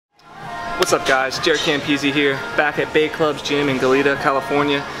What's up guys, JaretCampisi here, back at Bay Club's gym in Goleta,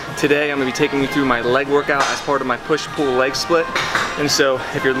 California. Today I'm going to be taking you through my leg workout as part of my push-pull leg split. And so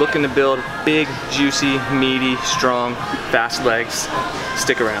if you're looking to build big, juicy, meaty, strong, fast legs,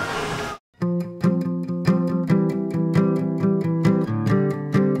 stick around.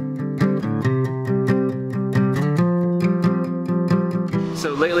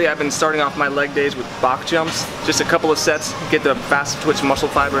 So lately I've been starting off my leg days with box jumps, just a couple of sets, get the fast twitch muscle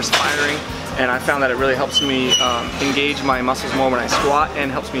fibers firing, and I found that it really helps me engage my muscles more when I squat and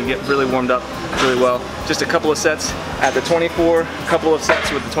helps me get really warmed up really well. Just a couple of sets at the 24, a couple of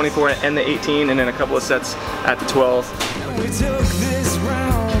sets with the 24 and the 18, and then a couple of sets at the 12. We took this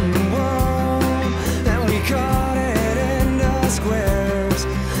round the world, and we cut it into squares,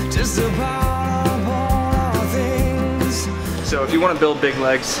 just about. So if you want to build big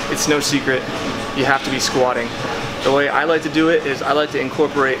legs, it's no secret, you have to be squatting. The way I like to do it is I like to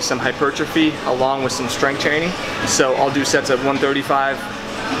incorporate some hypertrophy along with some strength training. So I'll do sets of 135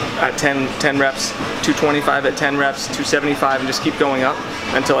 at 10 reps, 225 at 10 reps, 275, and just keep going up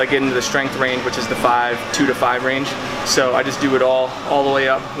until I get into the strength range, which is the 2 to 5 range. So I just do it all the way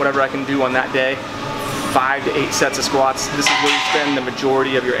up, whatever I can do on that day. 5 to 8 sets of squats. This is where you spend the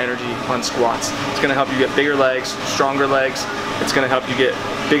majority of your energy on squats. It's going to help you get bigger legs, stronger legs. It's going to help you get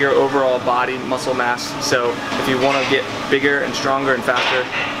bigger overall body muscle mass. So if you want to get bigger and stronger and faster,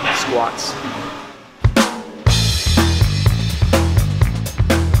 squats.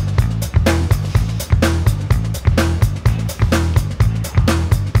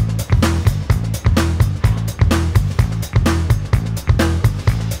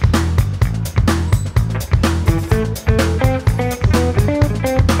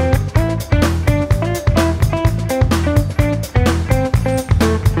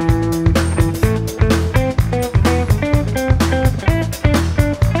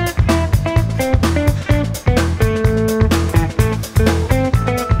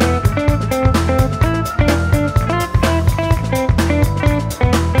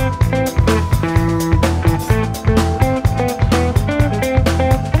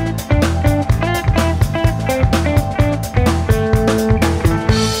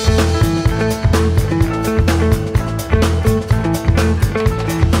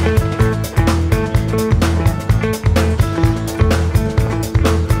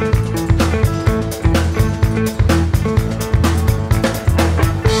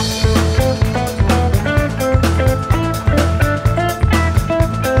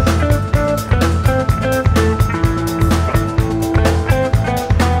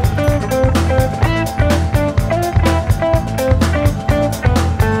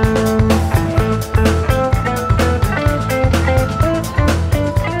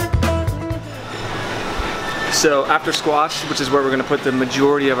 So after squash, which is where we're going to put the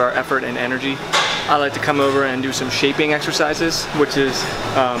majority of our effort and energy, I like to come over and do some shaping exercises, which is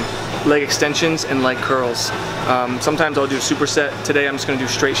leg extensions and leg curls. Sometimes I'll do a superset. Today I'm just going to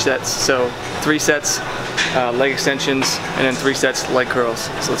do straight sets. So 3 sets leg extensions and then 3 sets leg curls.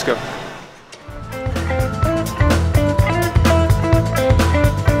 So let's go.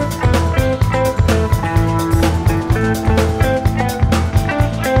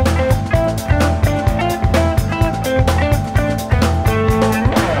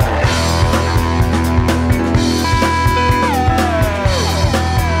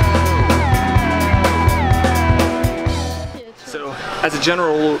 As a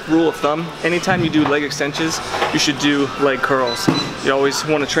general rule of thumb, anytime you do leg extensions, you should do leg curls. You always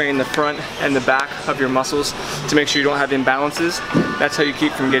want to train the front and the back of your muscles to make sure you don't have imbalances. That's how you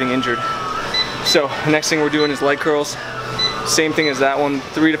keep from getting injured. So the next thing we're doing is leg curls. Same thing as that one,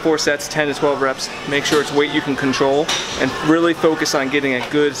 3 to 4 sets, 10 to 12 reps. Make sure it's weight you can control and really focus on getting a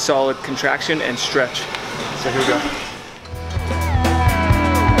good solid contraction and stretch. So here we go.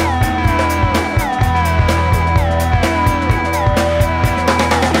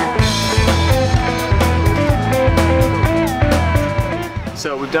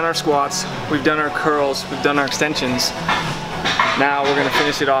 So we've done our squats, we've done our curls, we've done our extensions. Now we're going to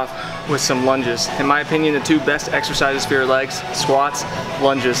finish it off with some lunges. In my opinion, the 2 best exercises for your legs, squats,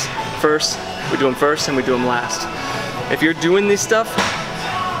 lunges. First, we do them first and we do them last. If you're doing this stuff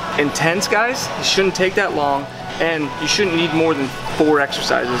intense, guys, it shouldn't take that long, and you shouldn't need more than 4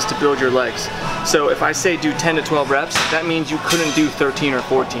 exercises to build your legs. So if I say do 10 to 12 reps, that means you couldn't do 13 or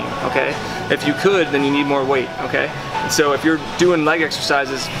 14, okay? If you could, then you need more weight, okay? So if you're doing leg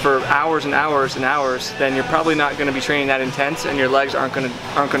exercises for hours and hours and hours, then you're probably not going to be training that intense, and your legs aren't going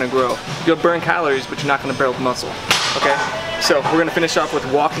to grow. You'll burn calories, but you're not going to build muscle. Okay? So we're going to finish off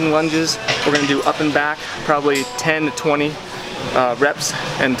with walking lunges. We're going to do up and back, probably 10 to 20 reps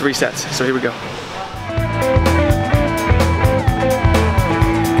and 3 sets. So here we go.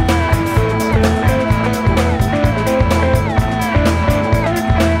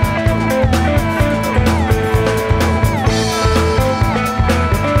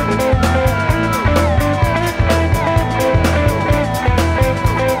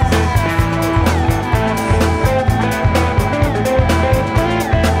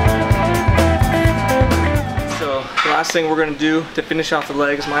 Last thing we're gonna do to finish off the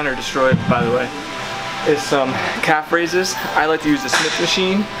legs, mine are destroyed by the way, is some calf raises. I like to use the Smith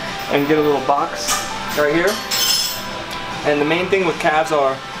machine and get a little box right here. And the main thing with calves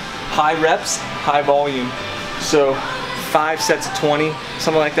are high reps, high volume. So 5 sets of 20,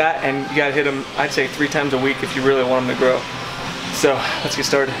 something like that, and you gotta hit them, I'd say 3 times a week if you really want them to grow. So let's get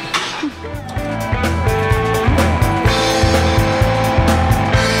started.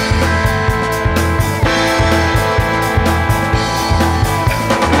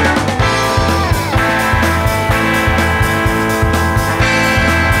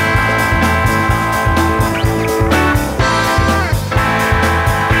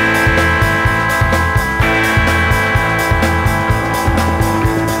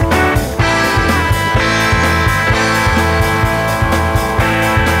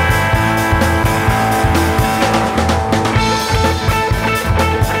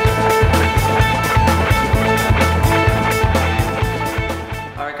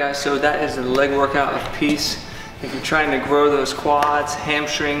 So that is the leg workout of peace. If you're trying to grow those quads,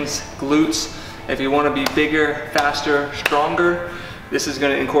 hamstrings, glutes, if you want to be bigger, faster, stronger, this is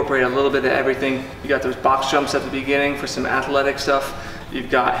going to incorporate a little bit of everything. You got those box jumps at the beginning for some athletic stuff. You've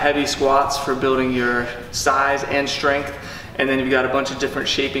got heavy squats for building your size and strength. And then you've got a bunch of different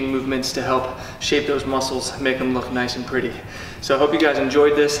shaping movements to help shape those muscles, make them look nice and pretty. So I hope you guys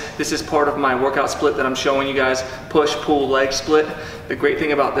enjoyed this. This is part of my workout split that I'm showing you guys, push, pull, leg split. The great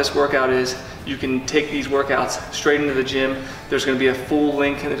thing about this workout is you can take these workouts straight into the gym. There's gonna be a full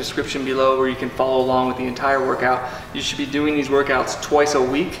link in the description below where you can follow along with the entire workout. You should be doing these workouts twice a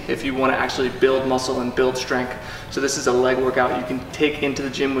week if you wanna actually build muscle and build strength. So this is a leg workout you can take into the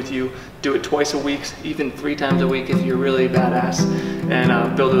gym with you, do it twice a week, even 3 times a week if you're really badass,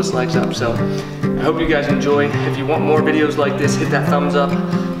 and build those legs up. So I hope you guys enjoy. If you want more videos like this, hit that thumbs up.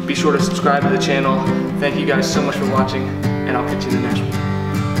 Be sure to subscribe to the channel. Thank you guys so much for watching, and I'll catch you in the next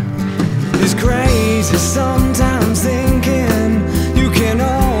one. It's crazy sometimes.